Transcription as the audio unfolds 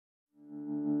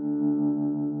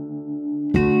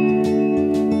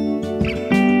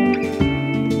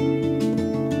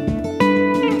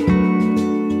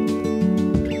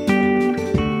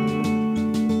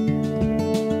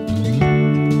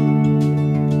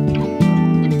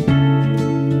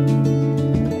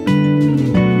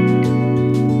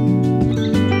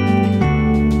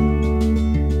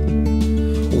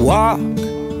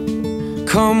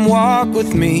walk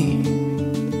with me,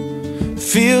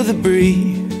 feel the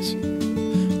breeze,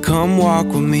 come walk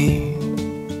with me.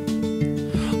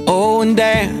 Oh, and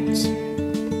dance,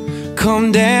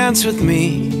 come dance with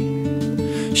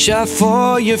me.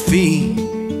 Shuffle your feet,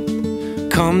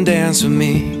 come dance with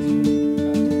me.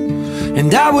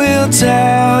 And I will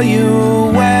tell you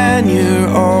when you're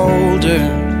older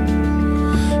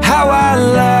how I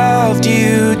loved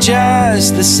you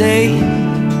just the same.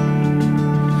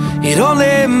 It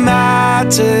only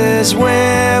matters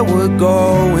where we're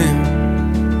going.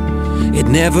 It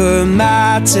never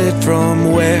mattered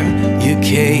from where you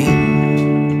came.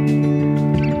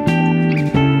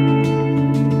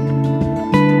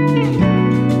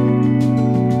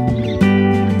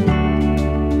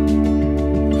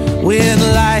 When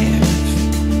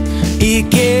life,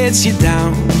 it gets you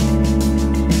down,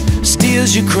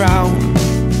 steals your crown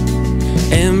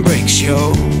and breaks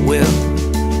your will.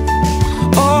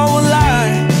 Oh,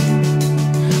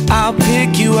 I'll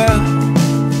pick you up,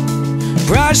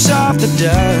 brush off the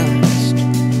dust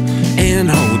and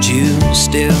hold you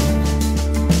still.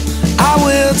 I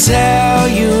will tell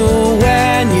you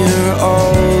when you're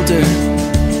older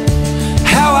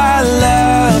how I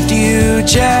loved you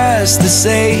just the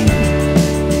same.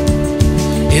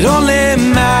 It only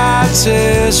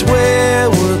matters where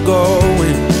we're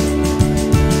going.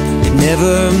 It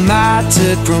never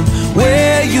mattered from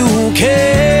where you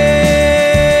came.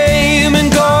 And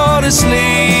go to sleep,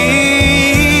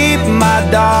 my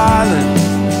darling.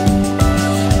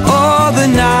 Oh, the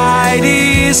night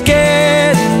is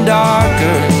getting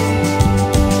darker.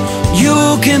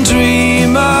 You can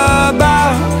dream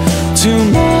about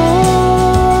tomorrow,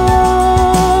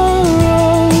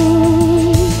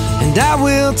 and I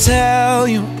will tell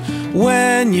you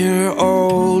when you're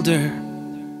older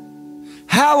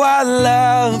how I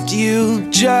loved you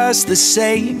just the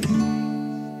same.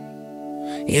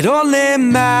 It only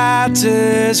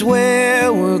matters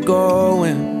where we're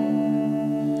going.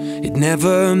 It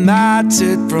never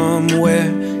mattered from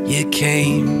where you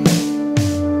came.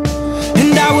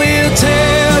 And I will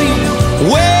tell you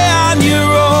when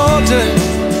you're older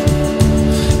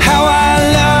how I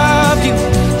love you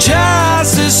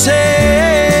just the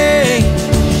same.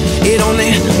 It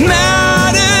only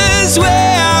matters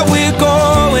where we're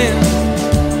going.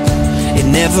 It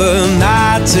never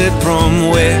mattered from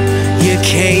where you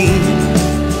came.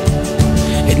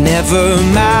 It never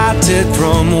mattered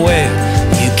from where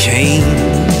you came.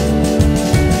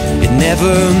 It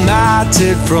never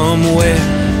mattered from where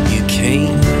you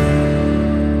came.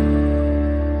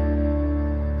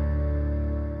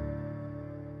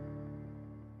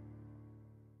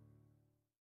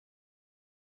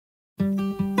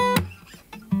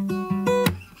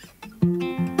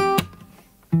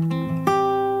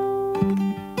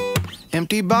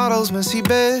 Empty bottles, messy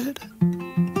bed,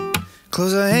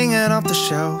 clothes are hanging off the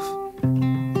shelf,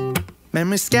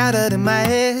 memories scattered in my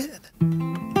head.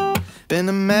 Been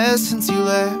a mess since you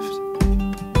left.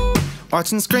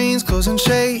 Watching screens, closing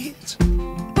shades,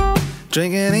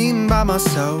 drinking, eating by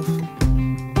myself.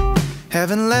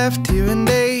 Haven't left here in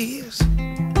days.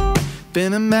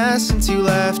 Been a mess since you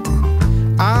left.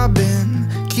 And I've been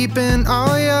keeping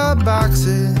all your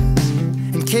boxes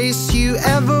in case you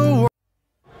ever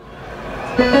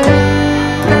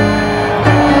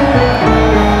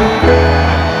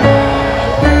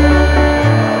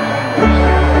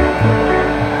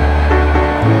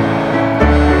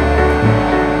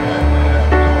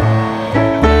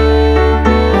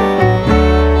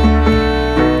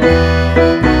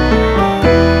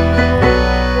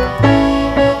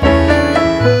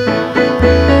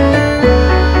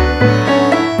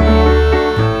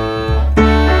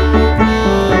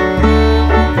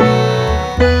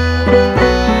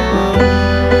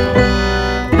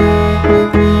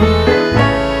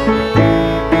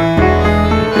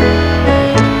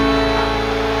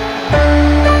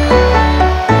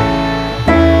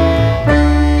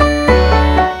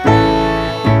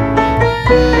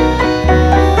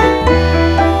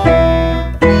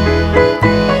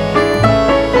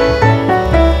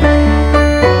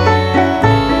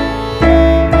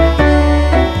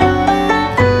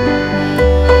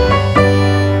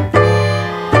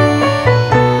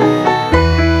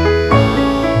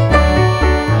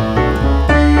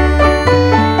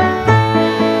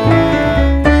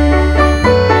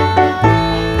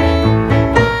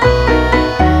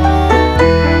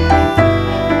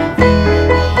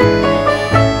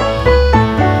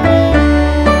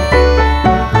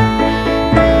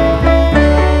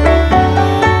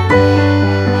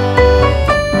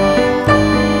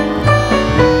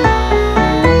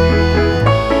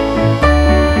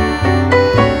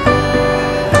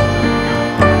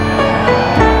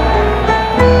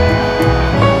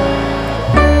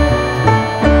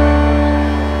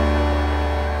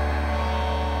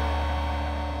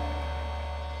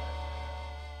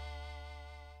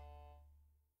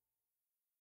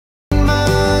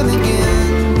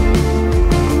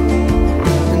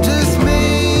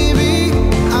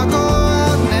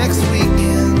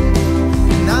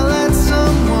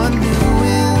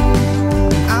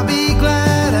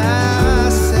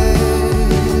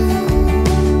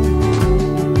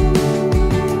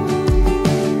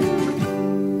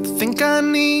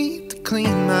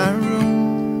clean my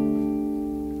room.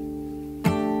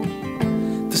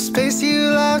 The space you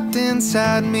locked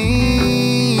inside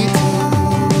me.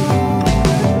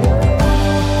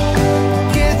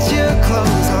 Get your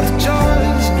clothes off the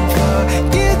drawers and floor.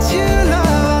 Get your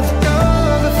love out the door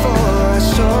before I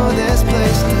show this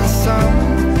place to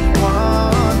someone.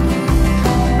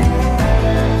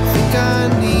 I think I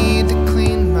need to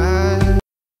clean my.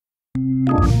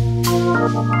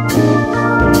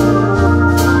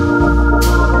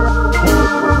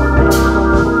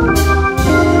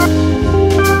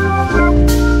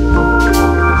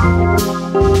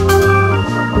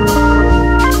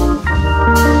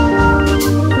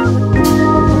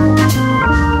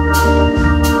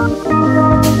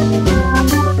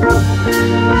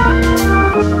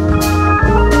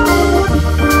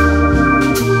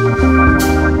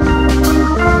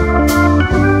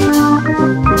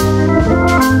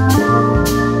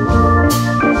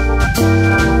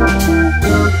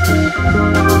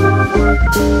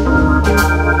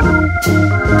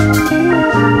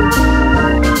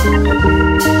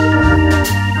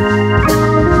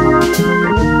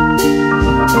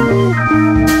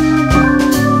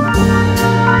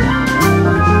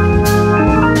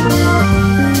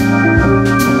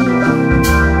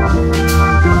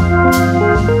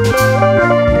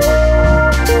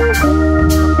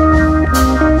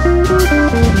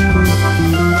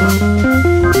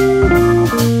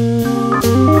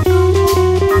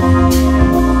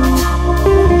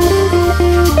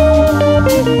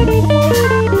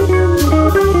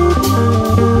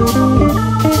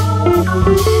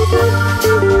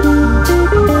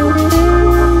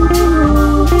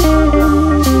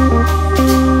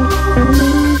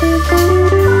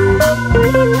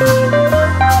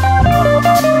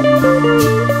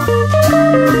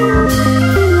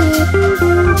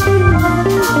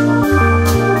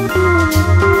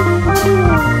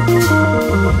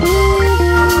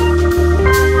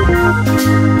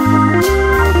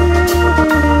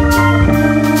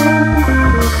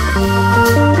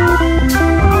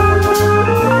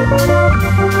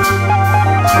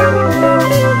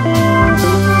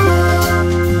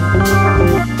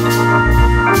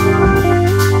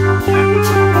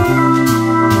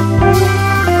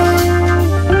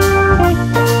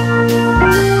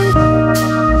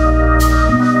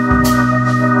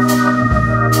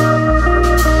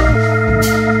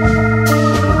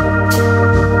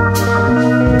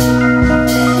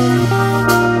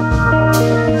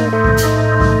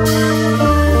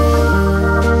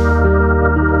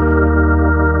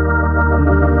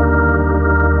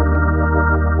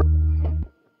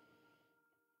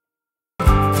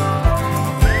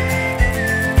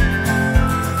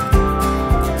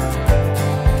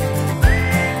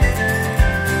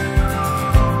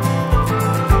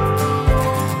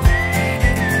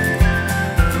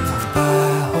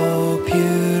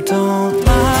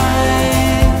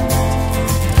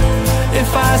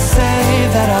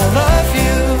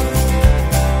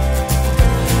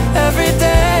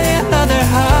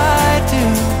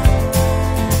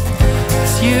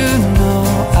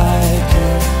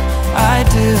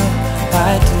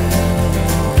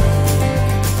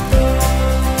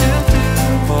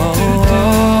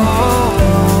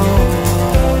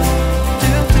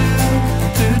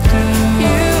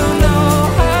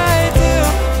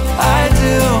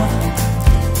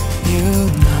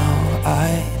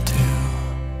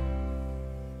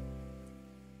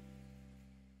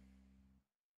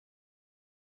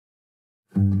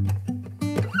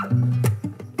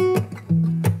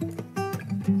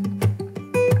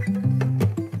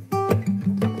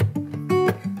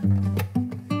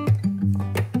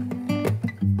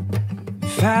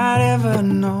 If I'd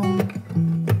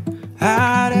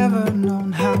ever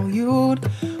known how you'd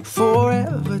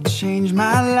forever change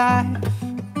my life,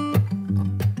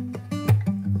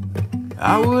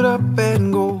 I would up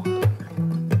and go,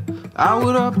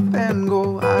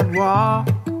 I'd walk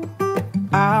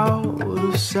out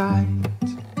of sight.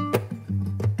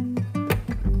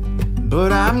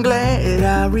 But I'm glad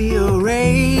I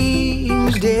rearranged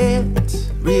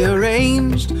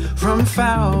from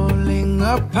falling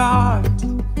apart,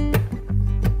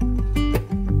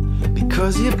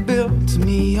 because you built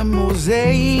me a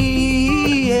mosaic,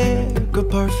 a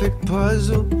perfect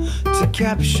puzzle to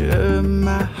capture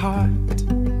my heart.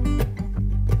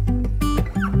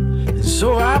 And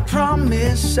so I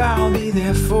promise I'll be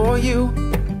there for you.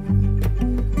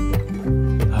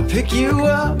 I'll pick you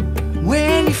up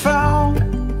when you fall.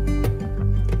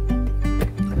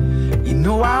 You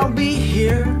know I'll be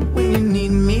here when you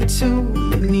need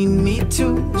me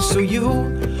to, so you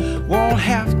won't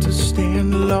have to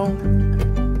stand alone.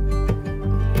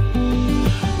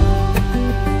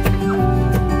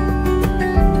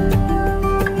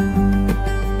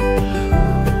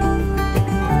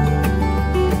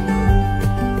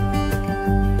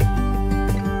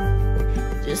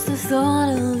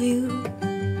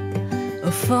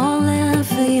 falling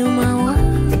for you, my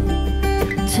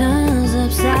world turns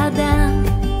upside down.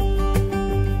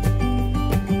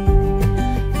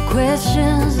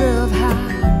 Questions of how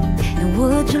and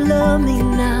would you love me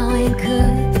now, and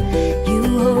could you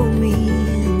hold me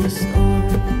in the storm?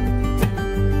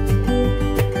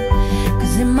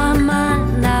 'Cause in my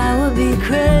mind I would be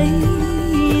crazy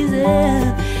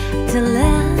to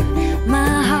let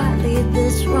my heart lead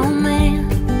this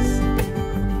romance.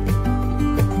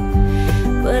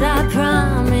 But I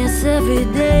promise every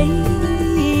day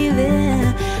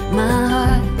that my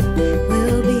heart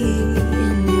will be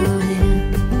in your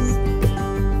hands.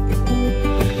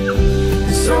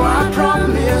 So I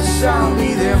promise I'll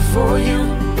be there for you.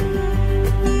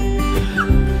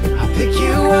 I'll pick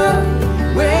you up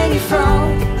when you fall.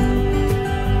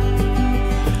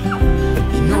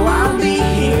 You know I'll be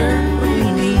here when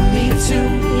you need me to.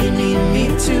 You need me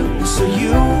to, so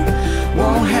you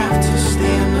won't have to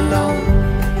stand alone.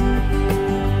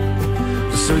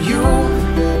 So you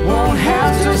won't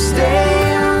have to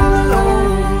stand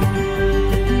alone.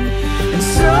 And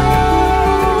so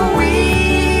we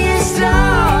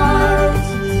start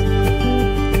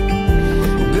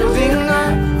building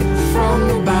up from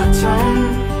the bottom.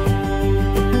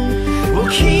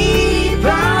 We'll keep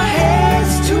our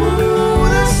heads to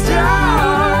the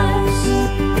stars,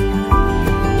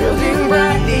 building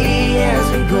brightly as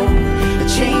we go,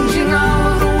 changing all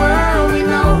of the world we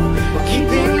know. We're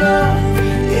keeping love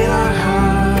in our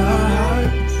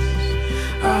hearts,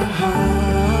 our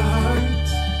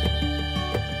hearts.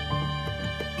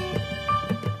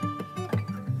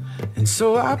 And so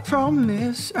I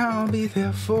promise I'll be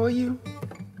there for you.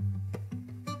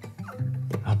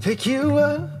 I'll pick you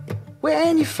up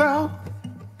when you fall.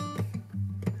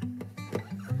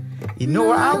 You know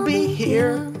I'll be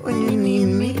here when you need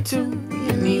me to.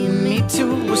 You need me to,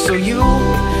 so you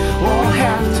won't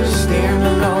have to stand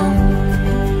alone.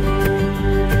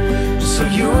 So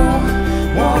you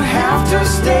won't have to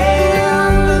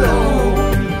stand alone.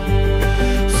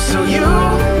 So you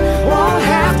won't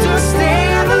have to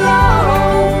stand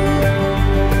alone.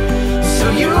 So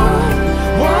you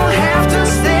won't have to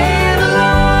stand alone.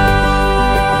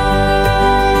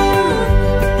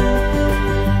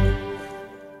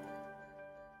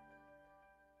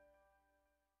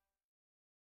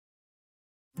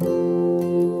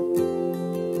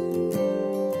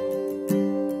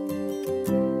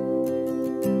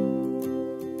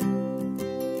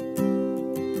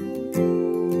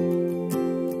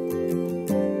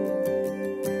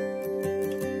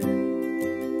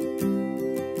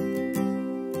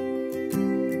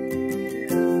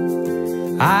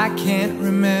 I can't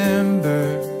remember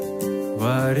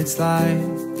what it's like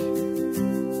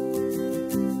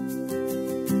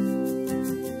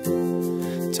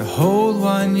to hold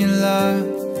one you love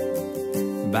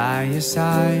by your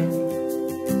side.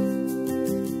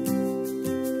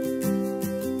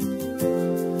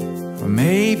 Or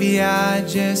maybe I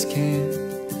just can't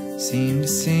seem to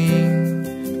sing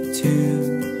to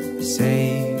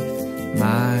save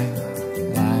my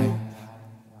life.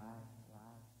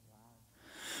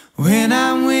 When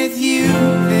I'm with you,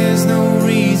 there's no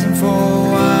reason for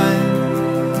wine.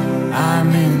 I'm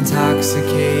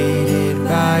intoxicated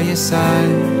by your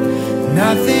side.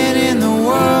 Nothing in the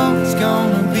world's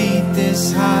gonna beat this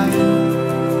high.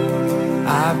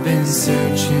 I've been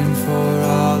searching for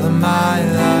all of my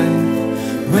life.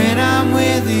 When I'm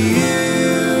with you,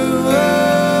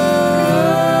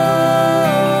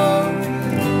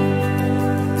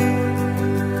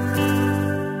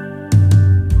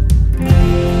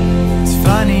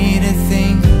 funny to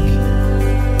think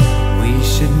we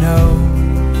should know.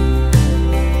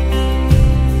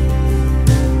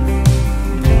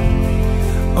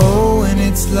 Oh, and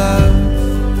it's love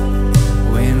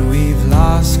when we've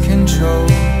lost control.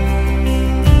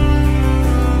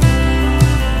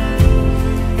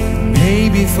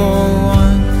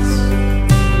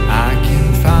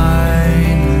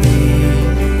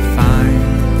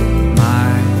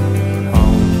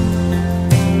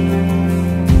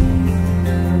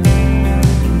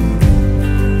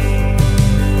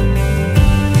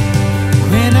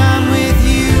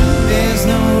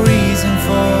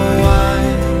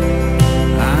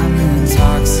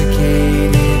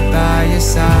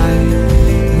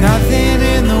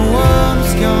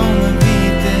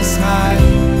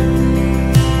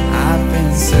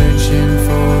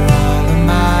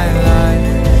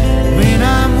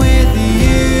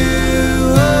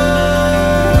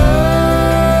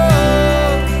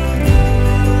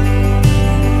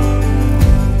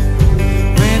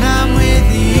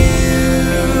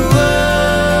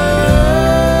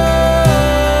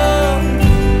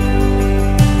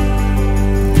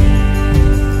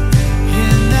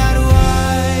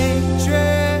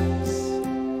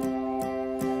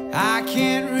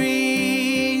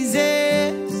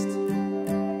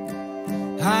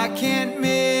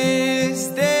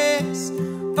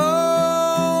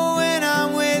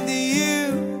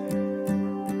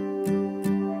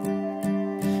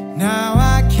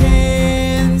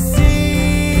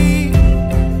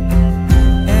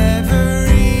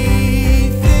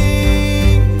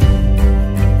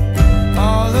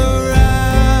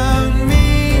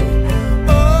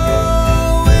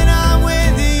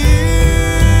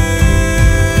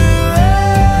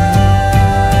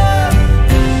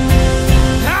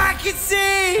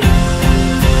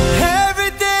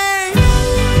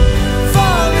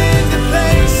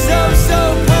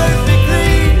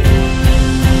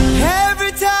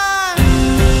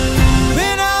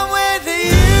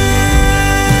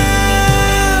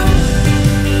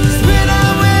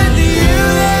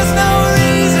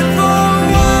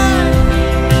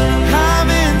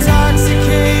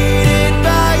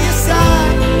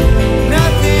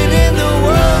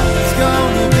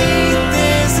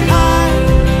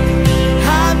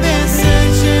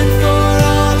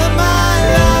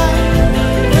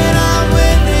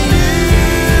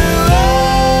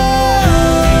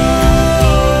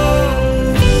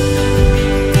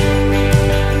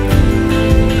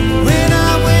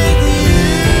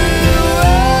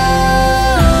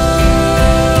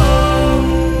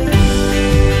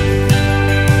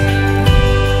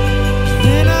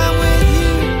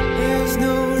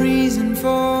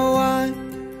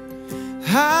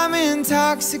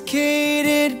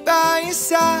 intoxicated by your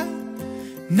side.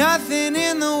 Nothing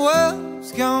in the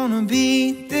world's gonna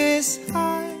be this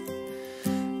high.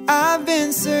 I've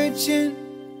been searching.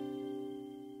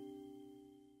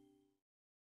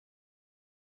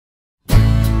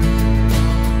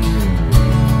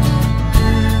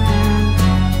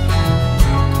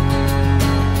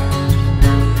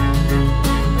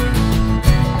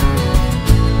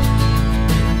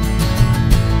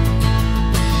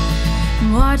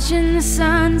 Watching the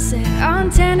sunset on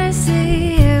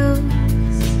Tennessee hills.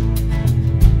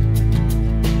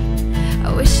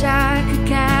 I wish I could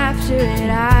capture it,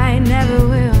 I never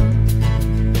will.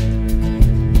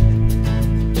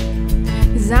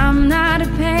 'Cause I'm not a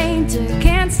painter,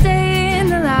 can't stay in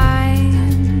the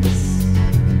lines.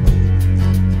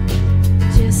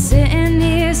 Just sitting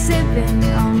here sipping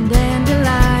on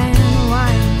dandelion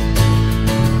wine.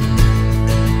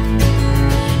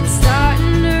 It's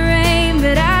starting to rain,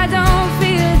 but I don't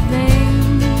feel a thing.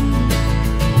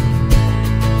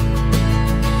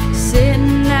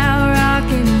 Sitting out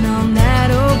rocking on that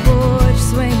old porch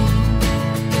swing.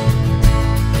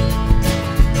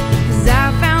 'Cause I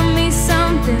found me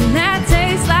something that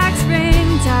tastes like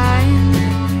springtime.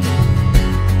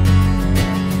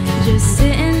 Just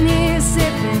sitting here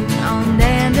sipping on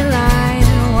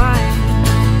dandelion wine.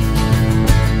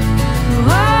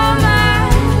 All my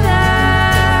life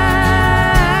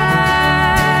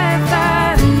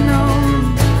I've known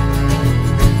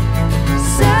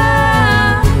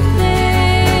some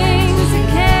things you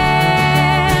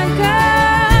can't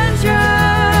control.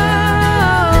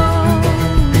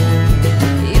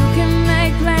 You can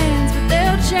make plans, but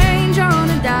they'll change on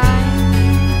a dime.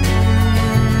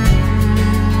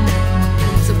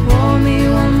 So pour me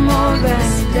one more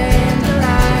glass of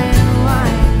dandelion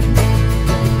wine.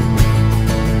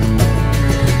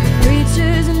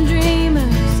 Preachers and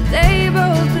dreamers, they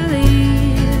both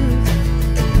believe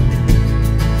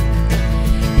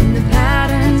in the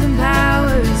patterns and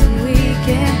powers that we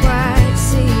can't quite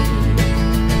see.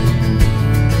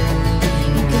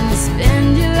 You can spend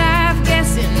your life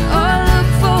guessing or look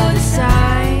for the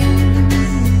signs.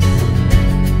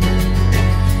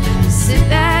 Sit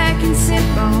back and sip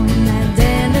on that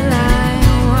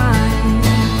dandelion wine.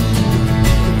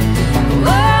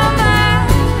 All my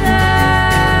life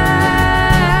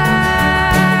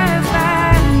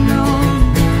I've known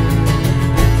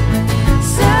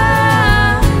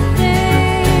some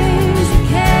things you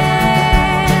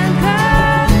can't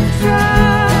control.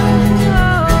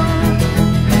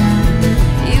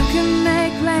 You can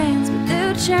make plans, but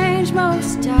they'll change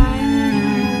most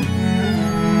times.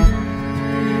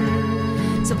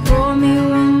 So pour me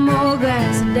one more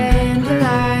glass of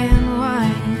dandelion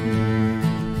wine.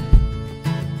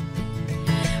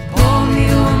 Pour me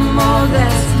one more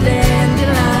glass of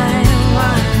dandelion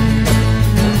wine.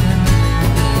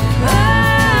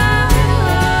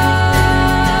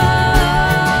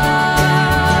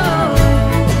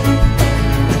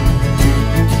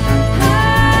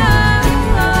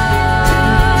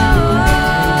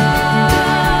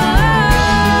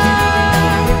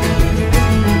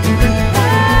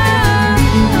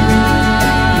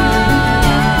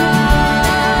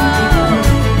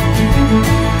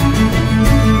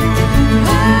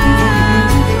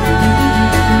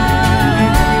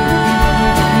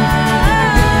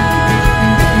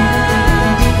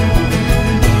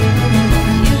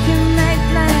 You can make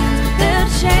plans, but they'll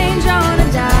change on a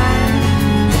dime.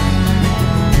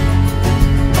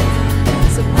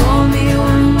 So pour me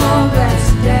one more glass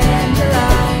of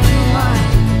dandelion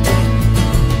wine.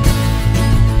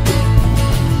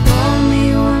 Pour me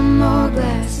one more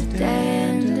glass of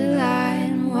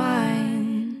dandelion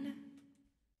wine.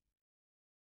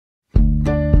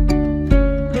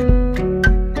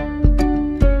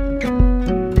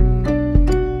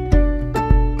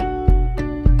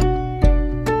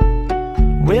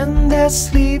 When that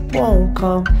sleep won't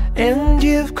come and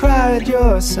you've cried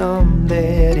your sum,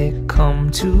 let it come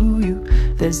to you.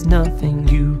 There's nothing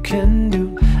you can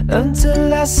do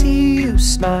until I see you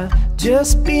smile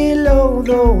just below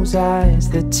those eyes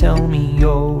that tell me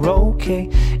you're okay.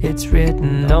 It's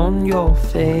written on your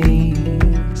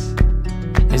face.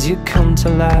 As you come to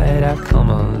light, I come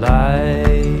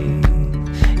alive.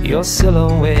 Your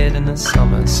silhouette in the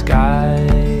summer sky.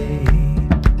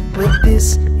 But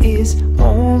this is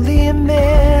only a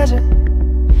measure.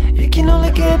 It can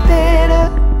only get better.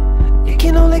 It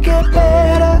can only get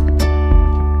better.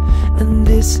 And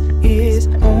this is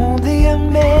only a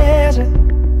measure.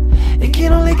 It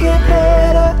can only get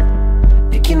better.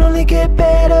 It can only get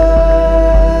better.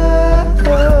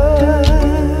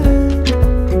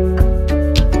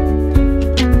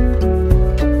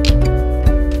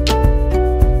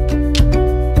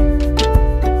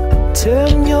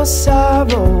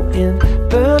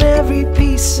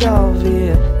 solve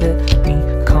it. Let me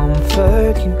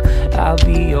comfort you, I'll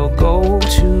be your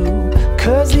go-to.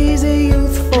 Cause these are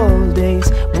youthful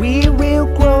days, we will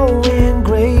grow in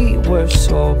great,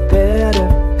 worse or better.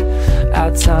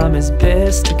 Our time is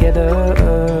best together.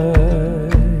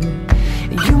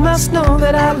 You must know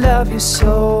that I love you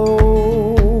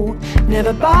so,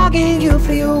 never bargain you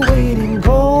for your weight in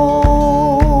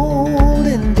gold.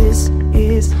 And this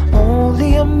is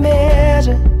only a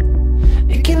measure,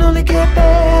 it can only get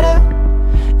better,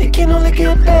 it can only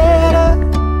get better.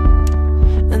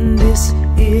 And this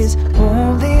is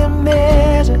only a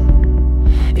measure,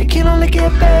 it can only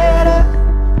get better,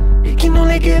 it can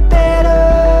only get better.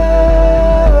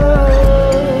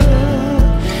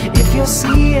 If you're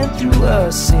seeing through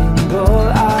a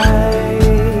single eye,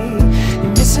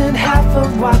 you're missing half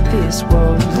of what this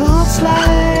world looks like.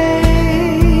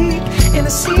 In a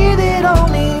sea that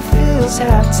only feels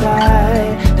half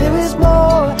tide, there is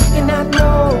more, and I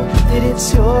know that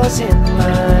it's yours and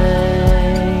mine.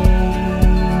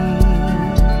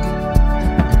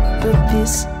 But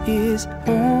this is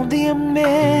only a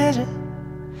measure,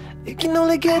 it can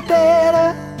only get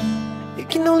better, it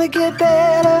can only get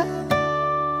better.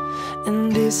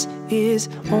 And this is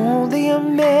only a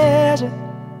measure,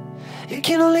 it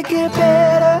can only get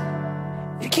better,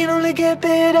 it can only get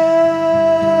better.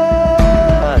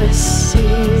 This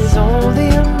is only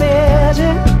a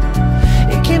measure,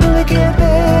 it can only get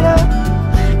better,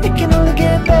 it can only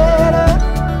get better.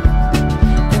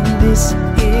 And this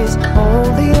is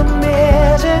only a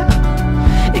measure,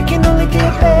 it can only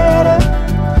get better,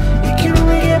 it can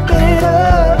only get better.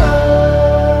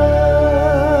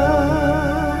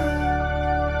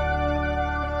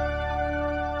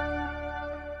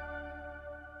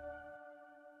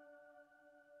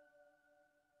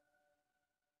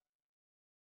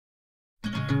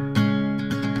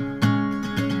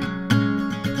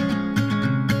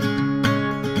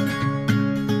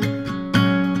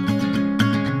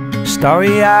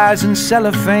 Starry eyes and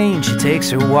cellophane, she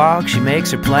takes her walk, she makes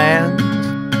her plans.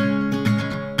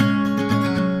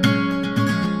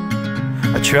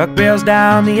 A truck bails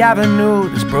down the avenue,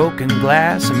 there's broken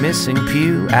glass, a missing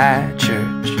pew at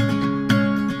church.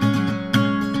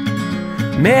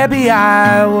 Maybe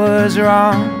I was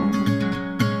wrong,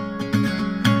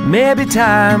 maybe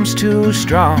time's too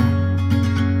strong.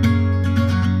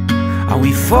 Are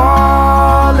we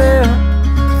falling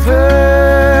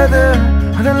further?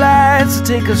 Are the lights that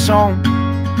take us home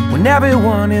when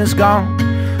everyone is gone?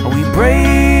 Are we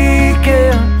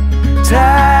breaking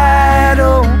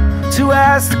title to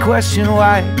ask the question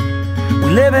why? We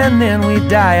live and then we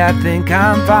die, I think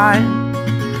I'm fine.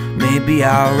 Maybe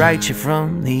I'll write you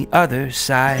from the other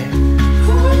side.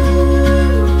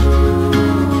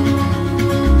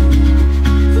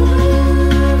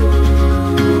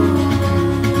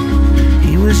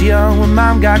 He was young when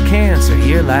mom got cancer,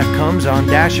 here life comes on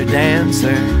Dasher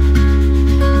Dancer.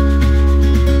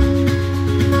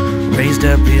 Raised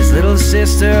up his little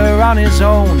sister on his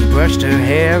own, he brushed her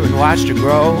hair and watched her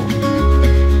grow.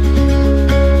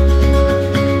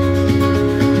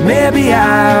 Maybe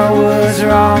I was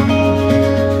wrong,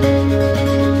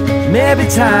 maybe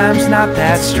time's not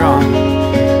that strong.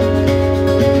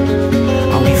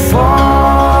 Are we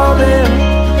falling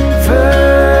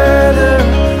further?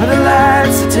 Are the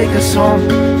lights that take us home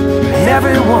when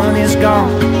everyone is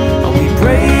gone? Are we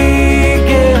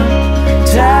breaking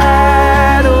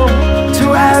title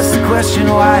to ask the question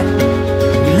why?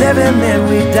 We live and then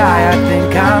we die, I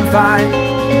think I'm fine.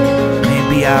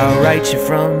 Maybe I'll write you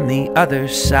from the other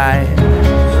side.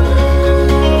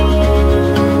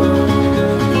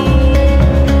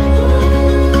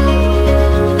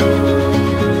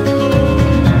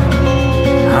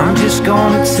 I'm just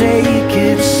gonna take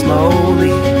it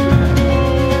slowly,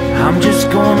 I'm just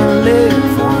gonna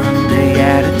live one day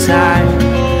at a time.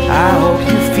 I hope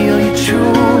you feel you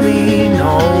truly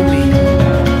know me,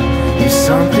 if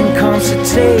something comes to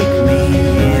take me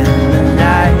in the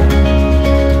night.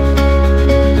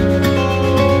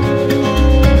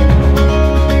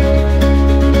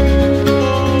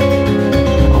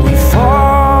 Are we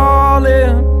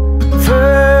falling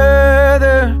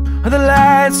further? Are the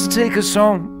lights that take us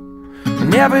home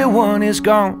when everyone is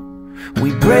gone?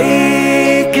 We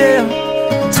breaking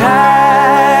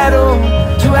title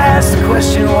to ask the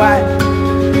question why?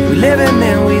 We live and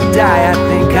then we die, I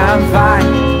think I'm fine.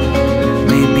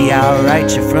 Maybe I'll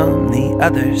write you from the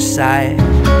other side.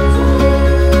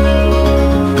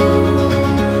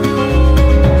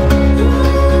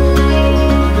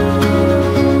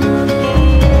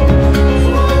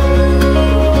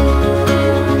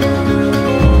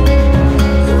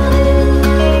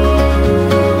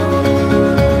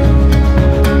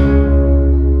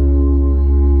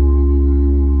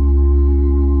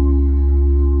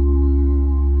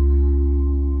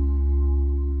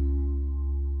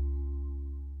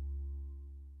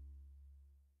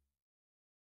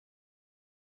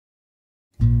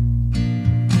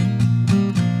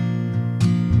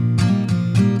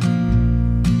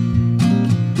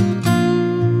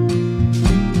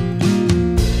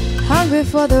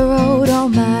 for the road all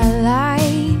my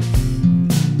life,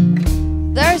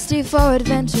 thirsty for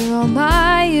adventure all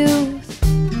my youth,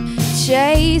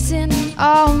 chasing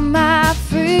all my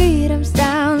freedoms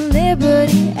down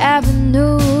Liberty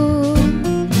Avenue.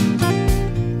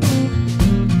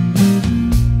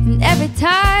 And every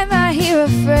time I hear a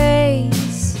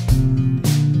phrase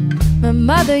my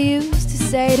mother used to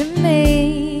say to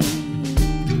me,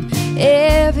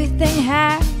 everything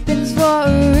happens for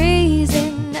a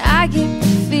reason, I get the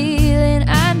feeling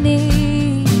I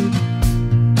need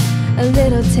a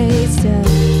little taste of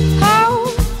home,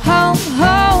 home,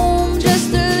 home,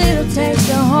 just a little taste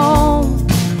of home.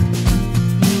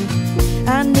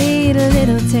 I need a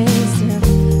little taste of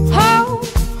home,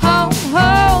 home,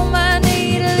 home. I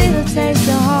need a little taste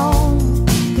of home.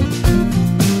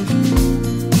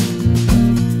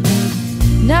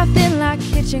 Nothing like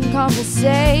kitchen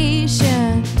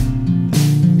conversation,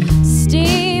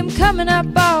 steam coming up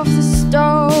off the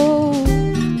stove,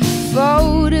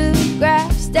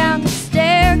 photographs down the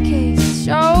staircase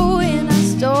showing our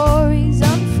stories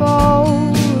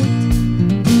unfold.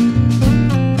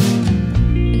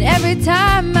 And every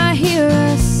time I hear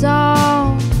a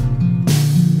song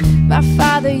my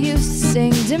father used to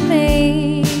sing to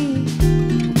me,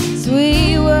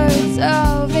 sweet words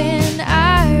of an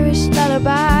Irish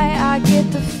lullaby, I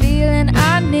get the feeling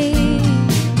I need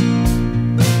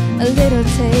a little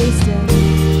taste of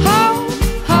home,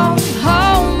 home,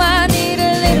 home. I need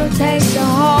a little taste of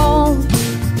home.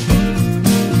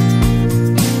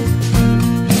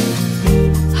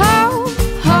 Home,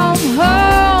 home,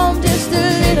 home, just a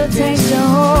little taste of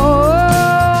home.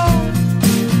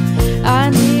 I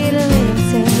need a little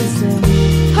taste of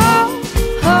home,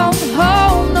 home,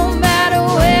 home, no matter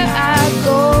where I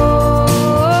go.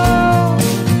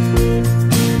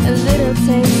 A little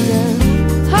taste of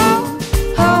home,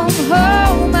 home,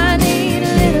 home. I need a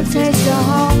little taste of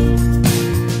home.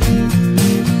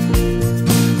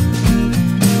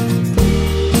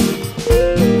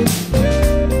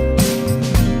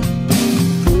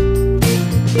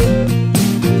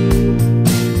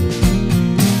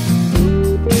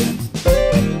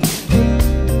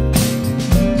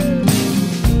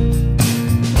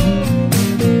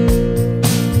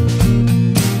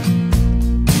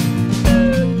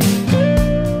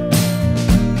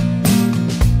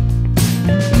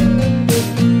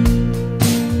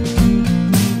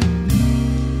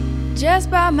 Just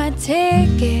bought my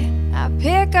ticket, I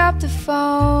pick up the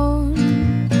phone.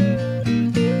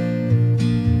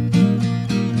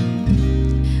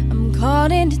 I'm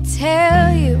calling to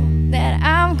tell you that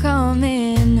I'm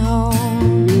coming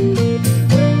home.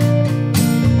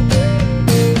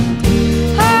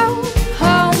 Home,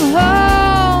 home,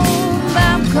 home,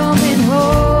 I'm coming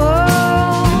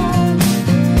home.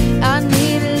 I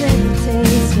need a little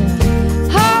taste of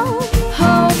home,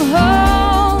 home,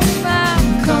 home, I'm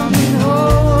coming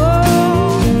home.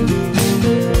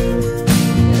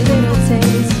 A little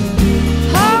taste of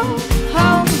home,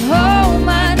 home, home.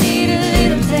 I need a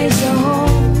little taste of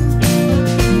home.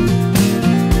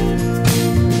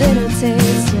 Little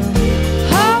taste of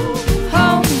home,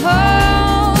 home,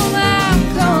 home. I'm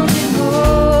coming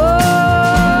home.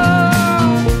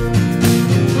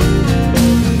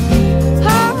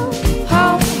 Home,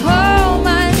 home, home. I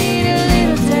need a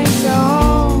little taste of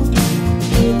home.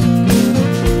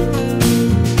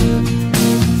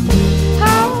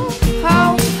 Home,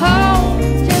 home, home,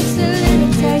 just a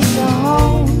little taste of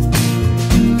home.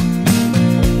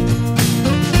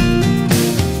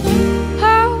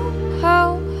 Home,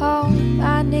 home, home, I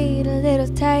need a little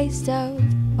taste of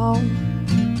home.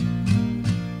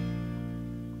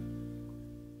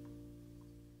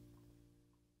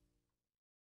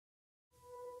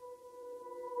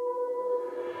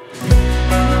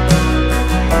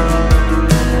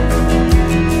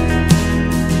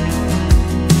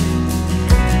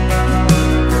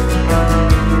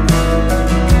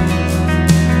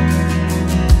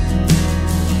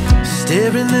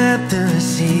 Staring at the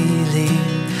ceiling,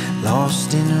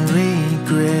 lost in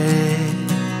regret,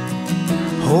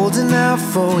 holding out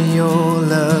for your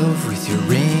love with your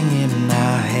ring in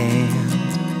my hand,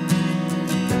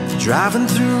 driving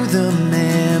through the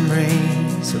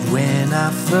memories of when I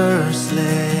first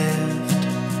left,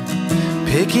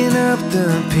 picking up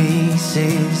the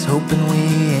pieces, hoping we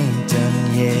ain't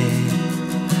done yet.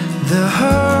 The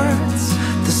hurts,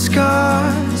 the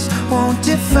scars won't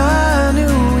define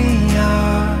who we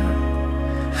are.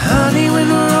 Honey, when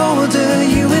we're older,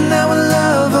 you and I will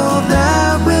love all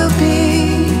that will be.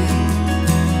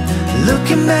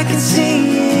 Looking back and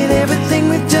seeing everything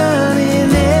we've done in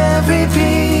every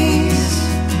piece.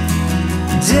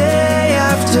 Day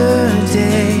after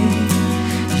day,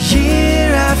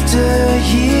 year after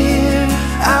year,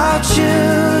 I'll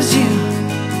choose you,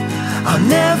 I'll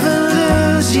never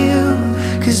lose you,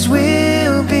 'cause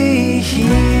we'll be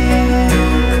here.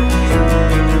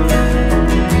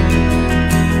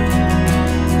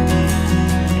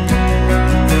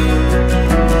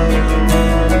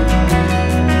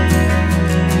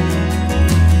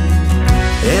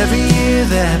 Every year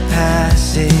that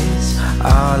passes,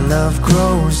 our love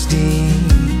grows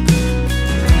deep,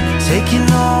 taking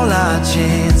all our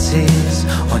chances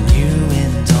on you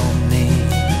and on me.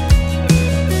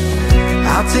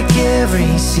 I'll take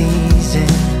every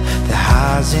season, the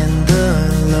highs and the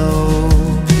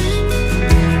lows.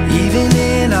 Even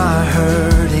in our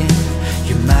hurting,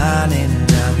 you're mine and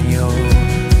I'm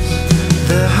yours.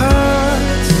 The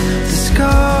hurts, the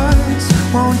scars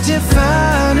won't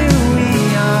define who we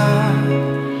are.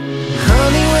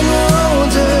 Honey, when we're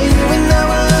older, you and I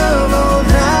will love all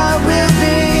that will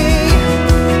be.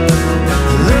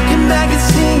 Looking back and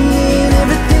seeing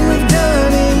everything we've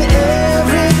done in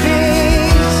every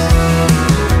piece.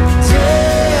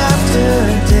 Day after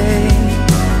day,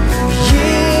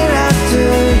 year after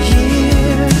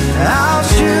year, I'll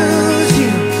choose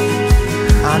you,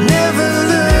 I'll never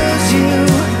lose you,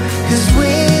 'cause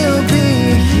we'll be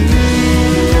here.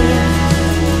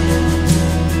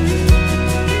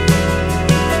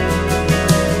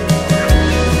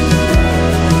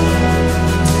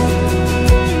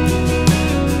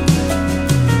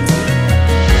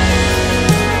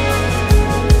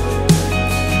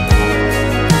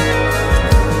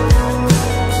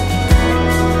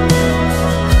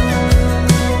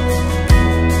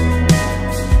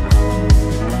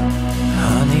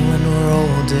 Honey, when we're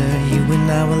older, you and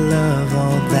I will love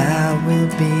all that will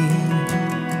be.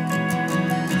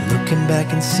 Looking back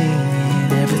and seeing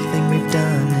everything we've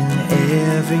done in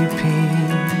every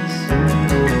piece.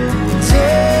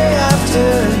 Day after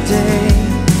day,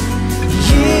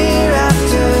 year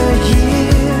after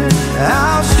year,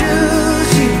 I'll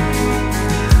choose you,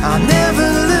 I'll never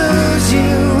lose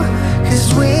you, 'cause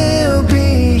we'll be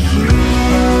here.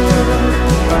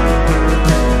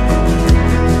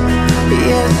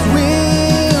 Yes,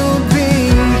 we'll be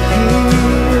here.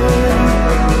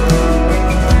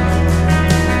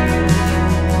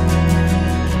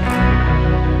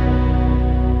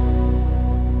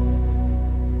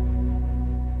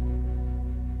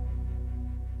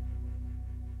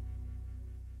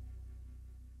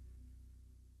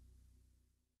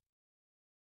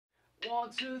 One,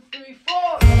 two, three,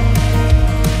 four.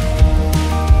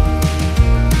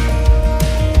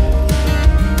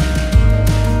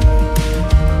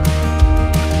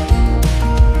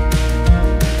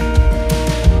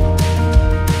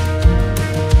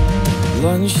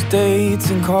 Lunch dates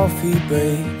and coffee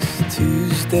breaks,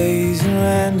 Tuesdays and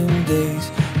random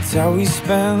days. It's how we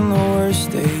spend the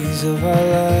worst days of our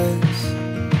lives.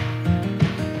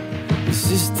 Your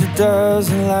sister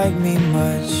doesn't like me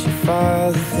much, your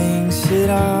father thinks that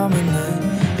I'm a nut.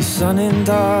 Your son and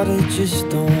daughter just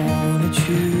don't wanna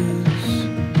choose.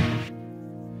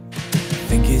 I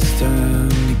think it's time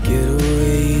to get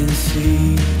away and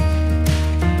see.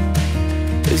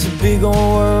 There's a big old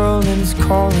world and it's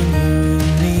calling you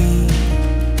and me.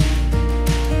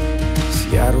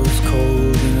 Seattle's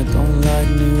cold and I don't like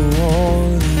New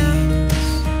Orleans.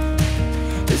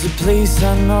 There's a place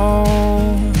I know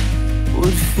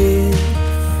would fit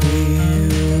for you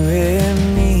and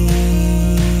me.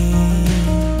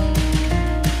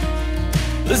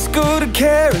 Let's go to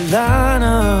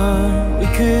Carolina, we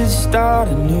could start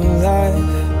a new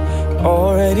life.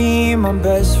 Already my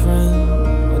best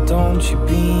friend, don't you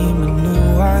be my new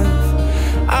wife?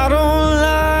 I don't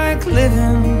like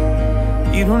living,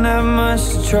 you don't have much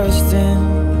to trust in.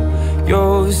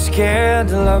 You're scared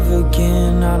to love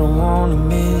again, I don't wanna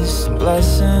miss a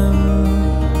blessing.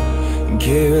 In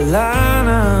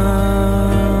Carolina,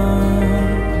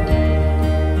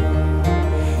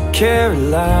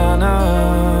 Carolina,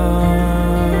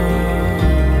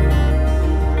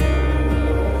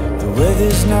 the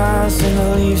weather's nice and the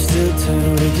leaves still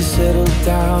turn. We can settle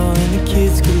down and the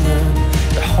kids can learn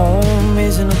that home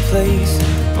isn't a place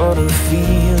but a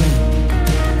feeling.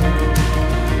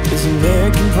 There's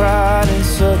American pride and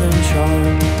Southern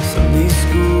charm, Sunday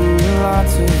school and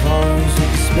lots of arms. We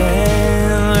can spend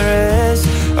the rest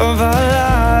of our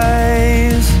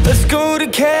lives. Let's go to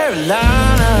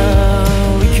Carolina,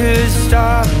 we could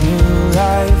start a new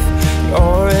life. You're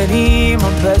already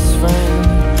my best friend,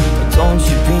 but don't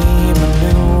you be my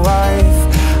new wife?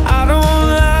 I don't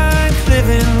like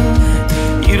living,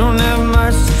 you don't have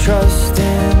much to trust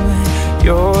in.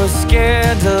 You're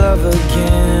scared to love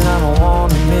again, I don't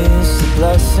wanna miss a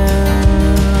blessing.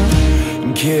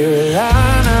 In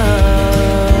Carolina,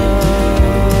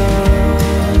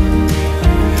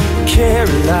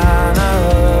 Carolina,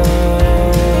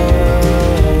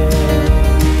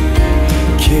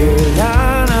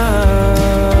 Carolina,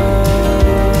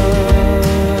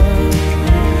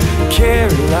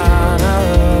 Carolina.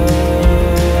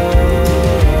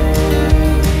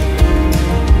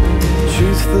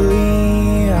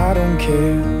 Truthfully, I don't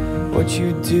care what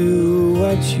you do,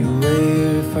 what you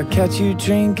wear. If I catch you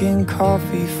drinking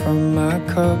coffee from my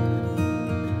cup,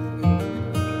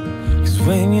 'cause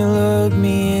when you look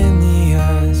me in the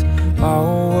eyes, my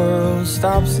whole world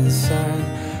stops inside.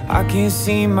 I can't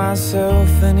see myself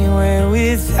anywhere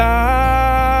without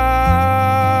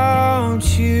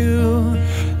you.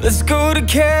 Let's go to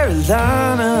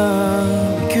Carolina,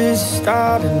 we could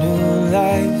start a new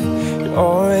life. You're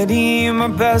already my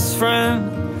best friend,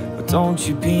 but don't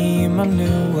you be my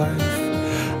new wife.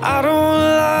 I don't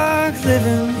like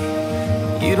living,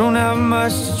 you don't have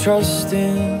much to trust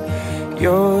in.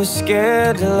 You're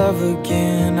scared to love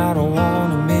again, I don't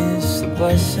wanna miss the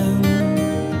blessing.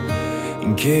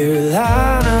 In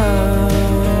Carolina,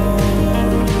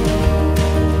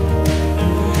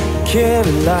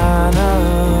 Carolina,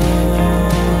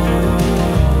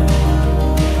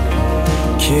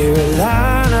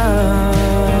 Carolina,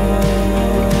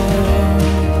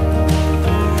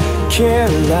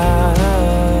 Carolina,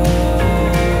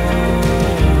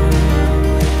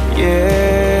 yeah.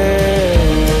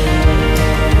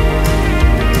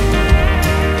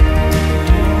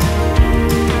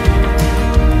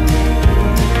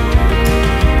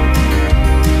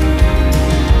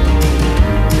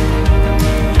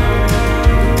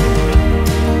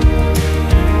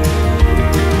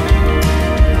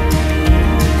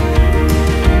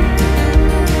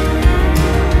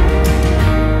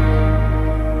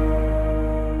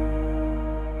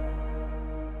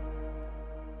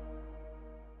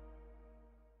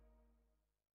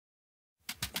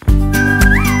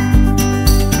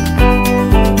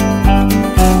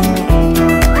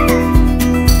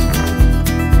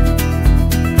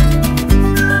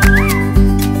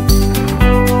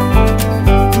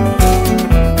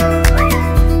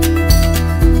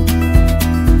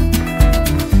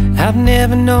 I've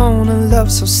never known a love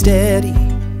so steady.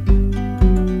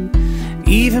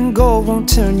 Even gold won't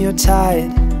turn your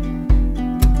tide.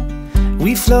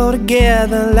 We flow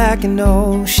together like an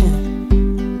ocean,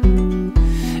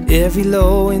 every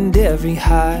low and every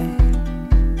high.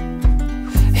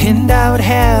 And I would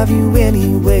have you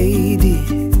anyway, dear,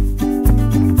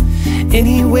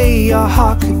 any way your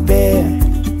heart could bear.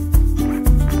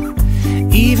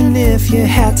 Even if you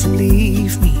had to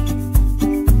leave me,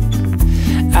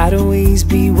 I'd always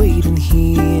be waiting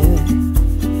here.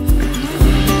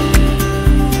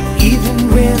 Even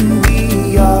when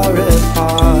we are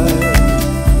apart,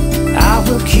 I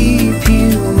will keep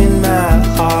you in my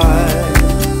heart.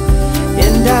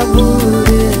 And I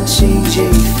wouldn't change a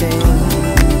thing,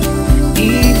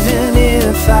 even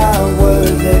if I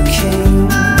were the king.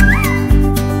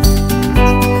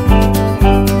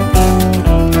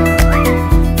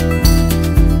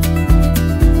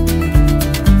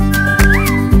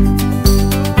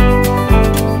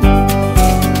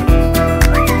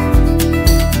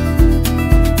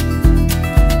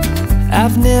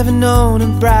 I've never known a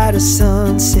brighter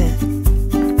sunset,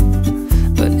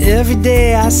 but every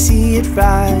day I see it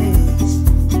rise.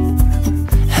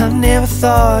 I've never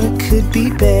thought it could be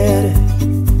better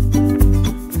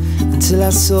until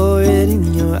I saw it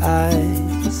in your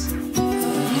eyes.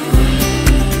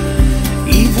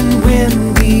 Even when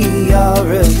we are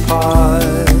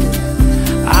apart,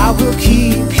 I will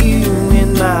keep you in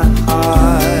my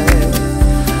heart.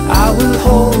 I will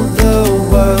hold the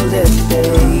world at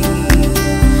bay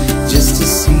just to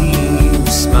see you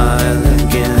smile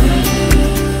again.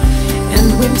 And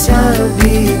when time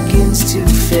begins to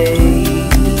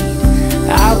fade,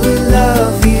 I will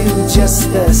love you just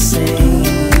the same.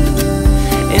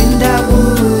 And I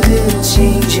wouldn't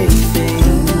change a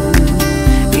thing,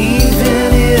 even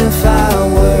if I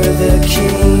were the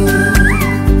king.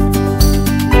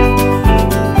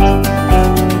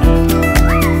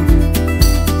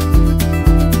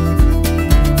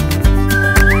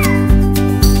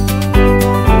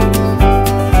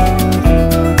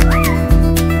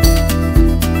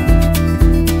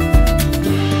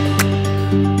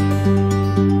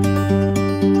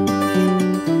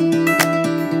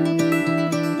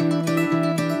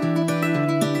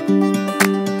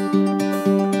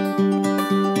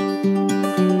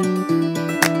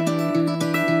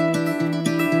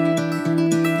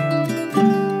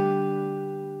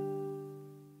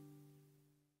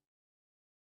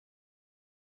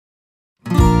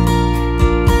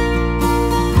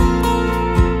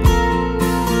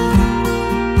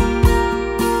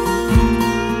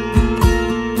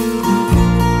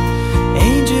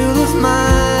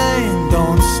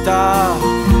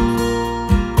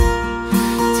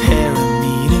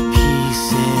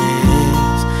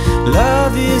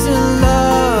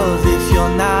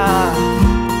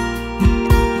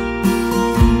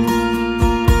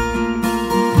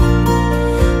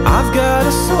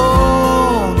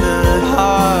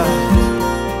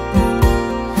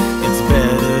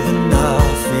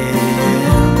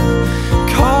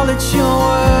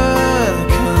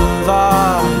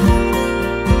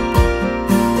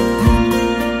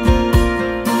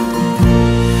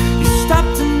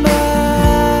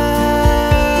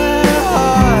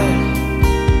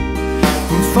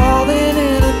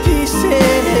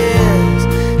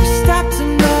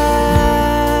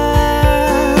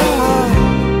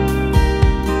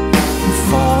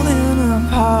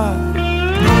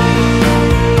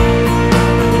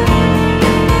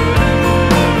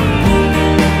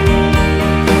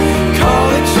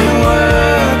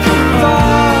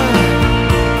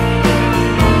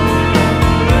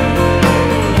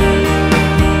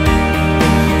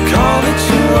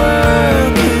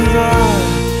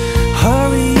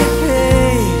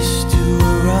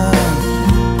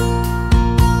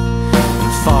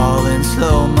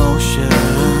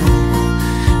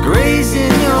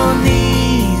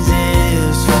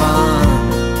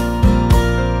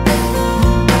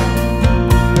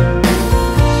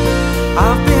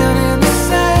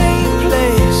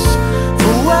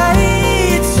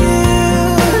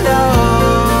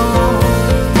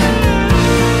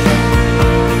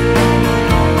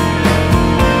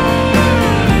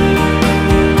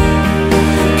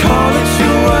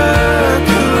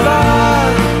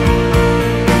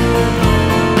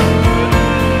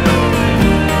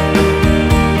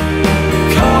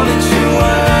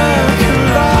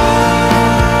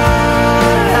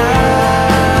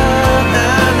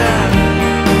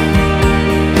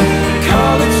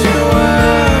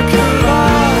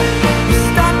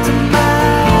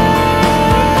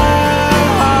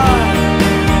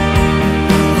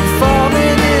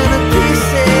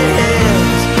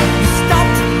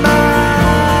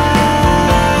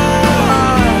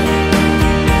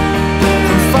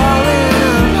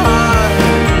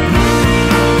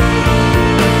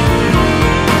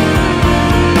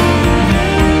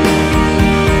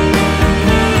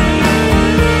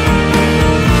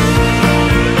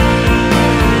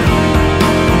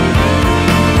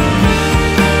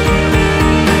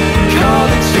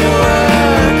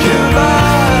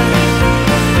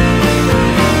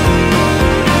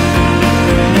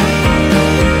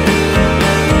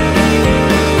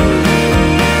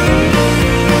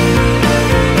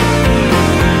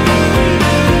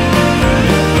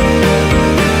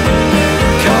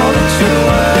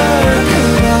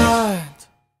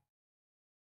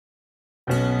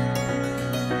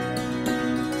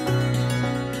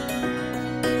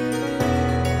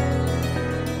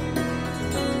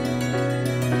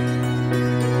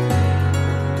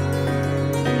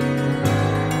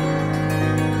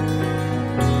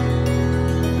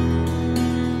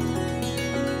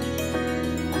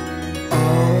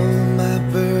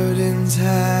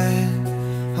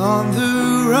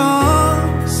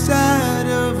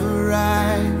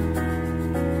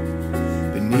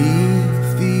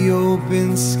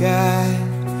 sky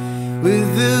with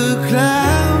the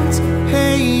clouds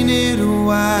painted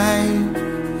white,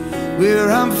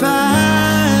 where I'm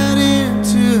fighting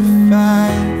to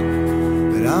fight,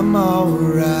 but I'm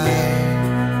alright.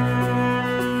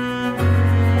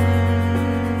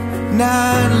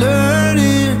 Not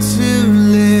learning to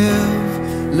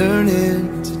live,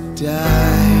 learning to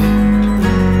die.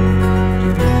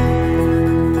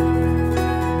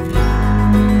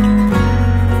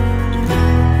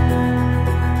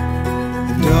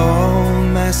 And all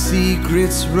my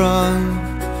secrets run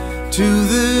to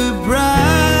the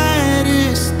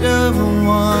brightest of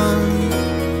one,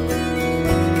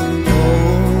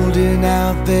 holding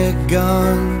out their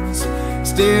guns,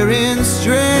 staring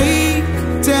straight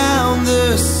down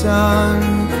the sun,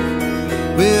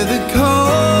 where the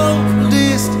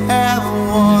coldest have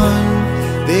won,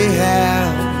 they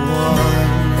have won.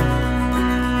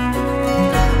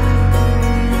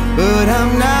 But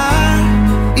I'm not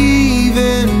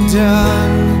even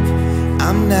done,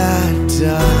 I'm not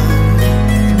done.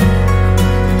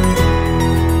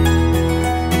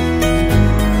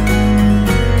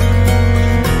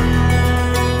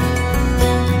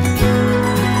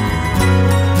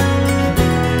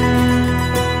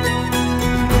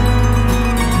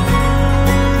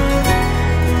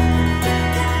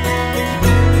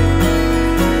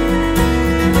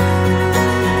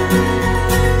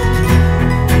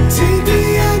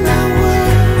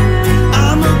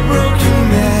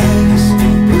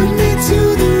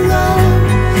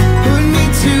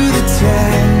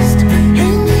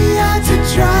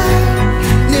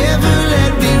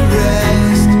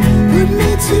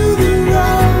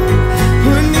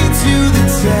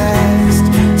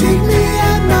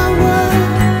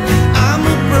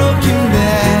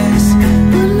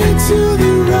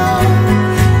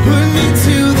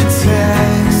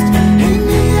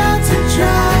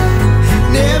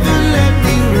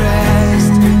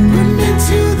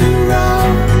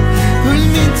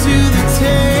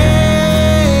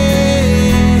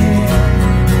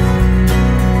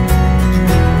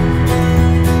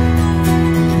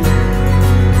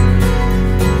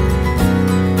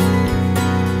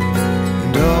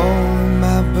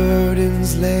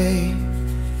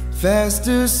 Fast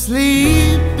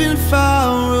asleep and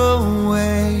far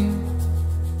away,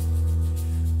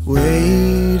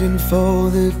 waiting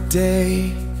for the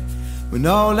day when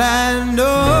all I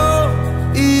know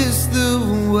is the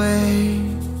way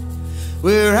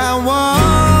where I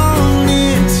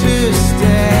wanted to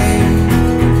stay,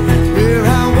 where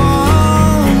I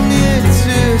wanted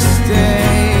to stay,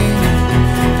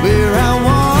 where I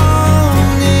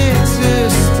wanted to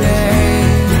stay,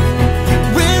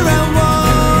 where I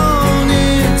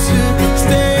wanted to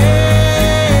stay,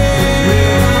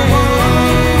 where I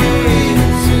wanted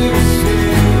to stay,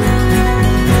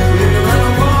 where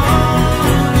I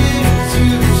wanted to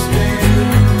stay,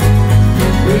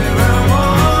 where I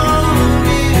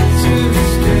wanted to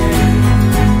stay,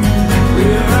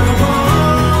 where I wanted to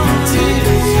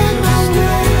stay.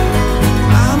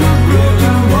 I'm a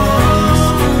broken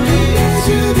wanted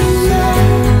to stay.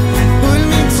 Put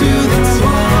me to the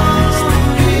test.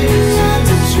 Had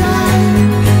to try.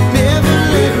 Never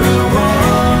let me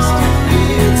rest.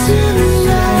 To the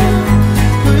left.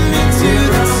 Put me to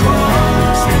the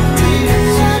test.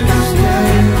 Had to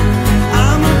stay.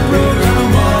 I'm a broken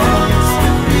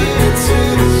wanted to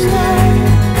stay.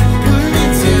 Put me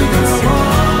to the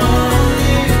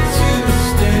wanted to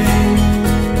stay.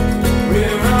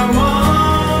 Where I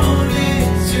wanted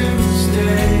to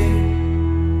stay.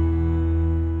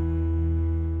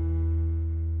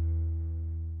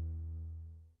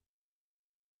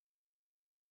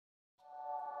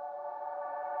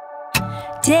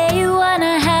 Day one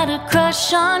I had a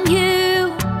crush on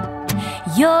you.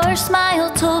 Your smile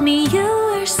told me you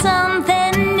were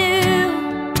something new.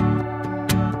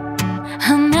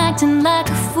 I'm acting like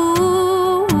a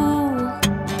fool,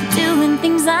 doing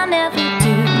things I never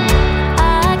do.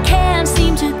 I can't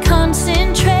seem to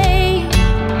concentrate.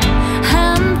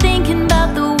 I'm thinking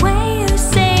about the way you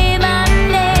say my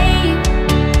name.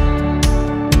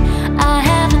 I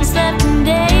haven't slept in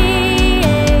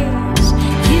days.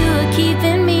 You are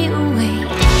keeping me awake.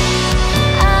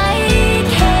 I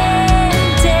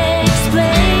can't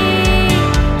explain.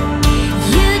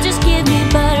 You just give me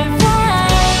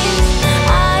butterflies.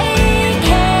 I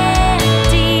can't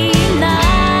deny.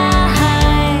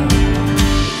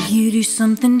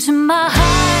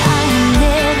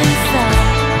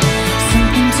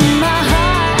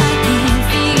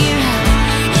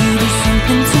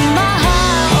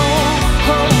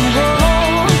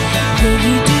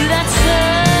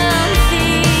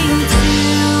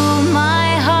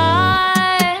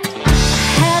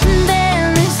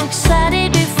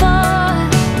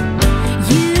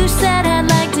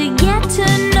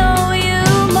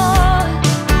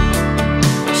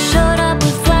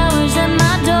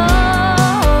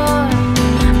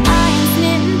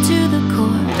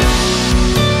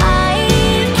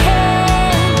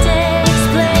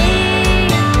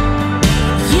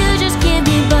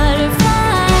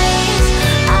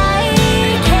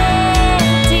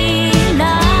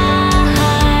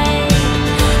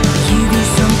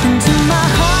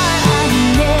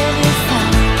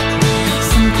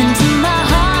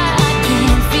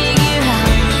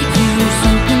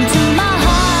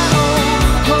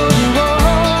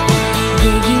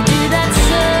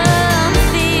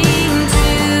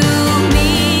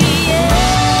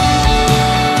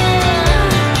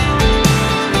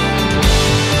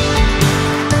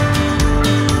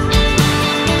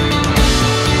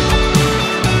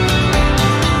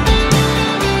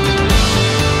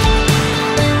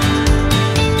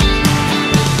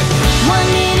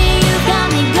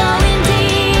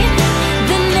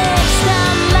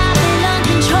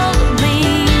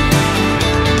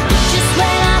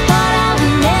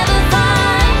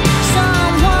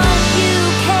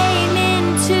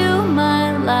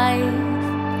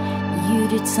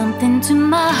 something to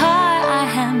my heart I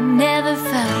have never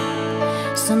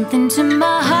felt. Something to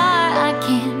my heart I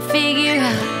can't figure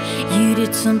out. You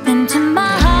did something to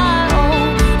my heart, oh,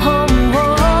 oh,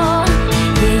 oh.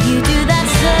 Yeah, you do that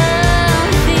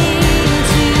something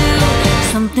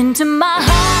too. Something to my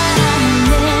heart I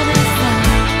never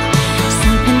felt.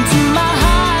 Something to my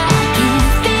heart I can't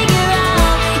figure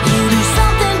out. You do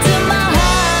something to my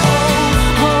heart,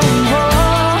 oh, oh,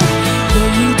 oh. Yeah,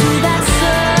 you do that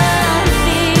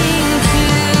something to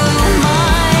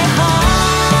my heart.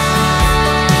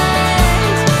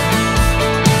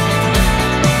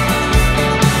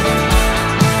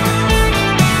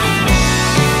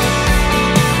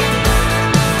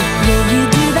 Yeah, you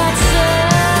do that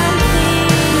something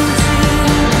to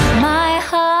my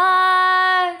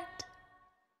heart.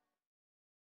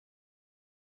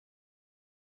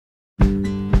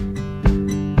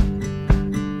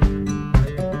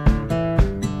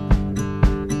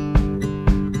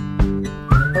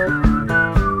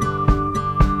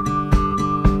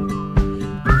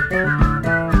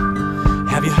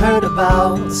 Have you heard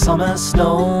about the summer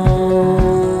snow?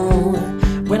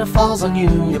 When it falls on you,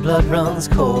 your blood runs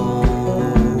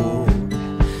cold.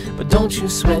 But don't you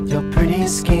sweat your pretty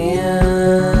skin,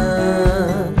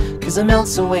 'cause it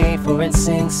melts away for it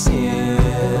sinks in.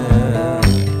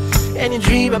 And you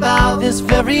dream about this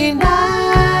very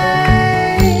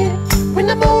night, when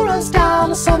the moon runs down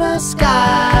the summer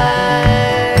sky.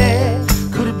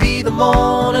 Could it be the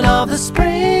morning of the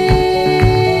spring,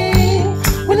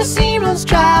 when the sea runs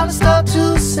dry and start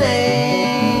to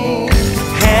sing?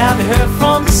 Have you heard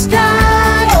from the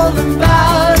sky all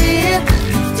about it?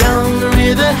 Down the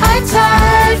river, high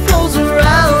tide flows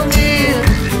around it.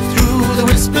 Through the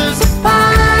whispers of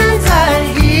pines, I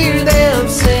hear them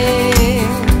sing.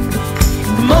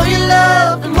 The more you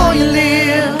love, the more you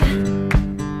live.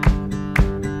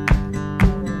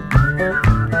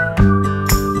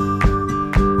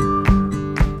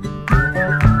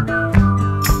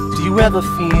 Do you ever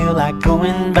feel like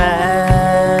going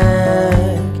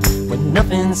back, when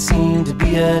nothing seemed to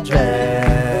be a drag?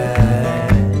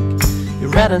 You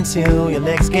ran until your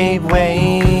legs gave way,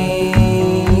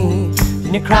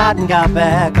 then you cried and got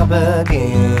back up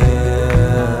again.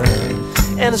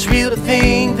 And it's real to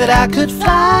think that I could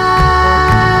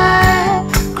fly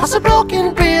across a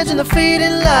broken bridge in the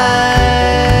fading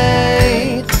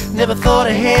light. Never thought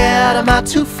ahead of my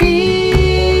 2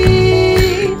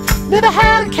 feet, never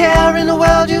had a care in the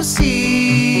world you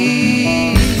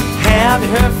see. Have you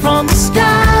heard from the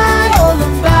sky all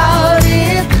about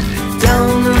it?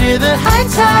 Down the river, high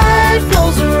tide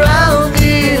flows around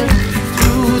it.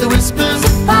 Through the whispers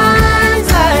of pines,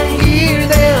 I hear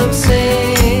them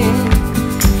sing.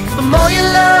 The more you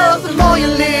love, the more you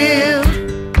live.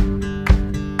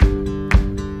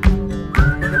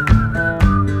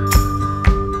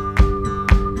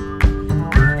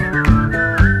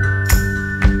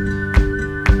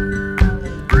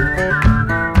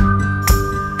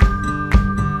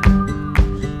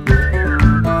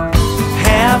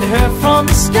 Have you heard from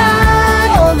the sky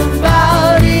all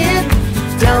about it?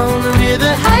 Down the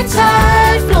river, high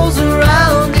tide flows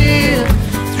around it.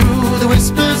 Through the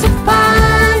whispers of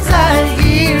pines, I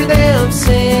hear them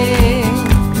sing.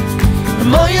 The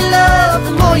more you love,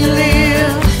 the more you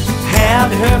live. Have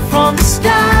you heard from the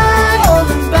sky all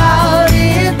about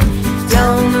it?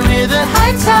 Down the river,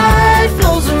 high tide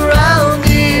flows around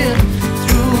it.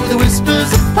 Through the whispers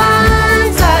of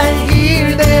pines, I hear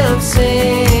them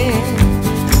sing.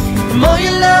 The more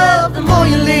you love, the more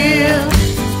you live.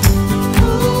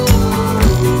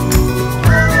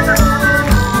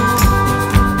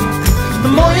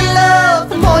 The more you love,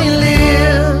 the more you live.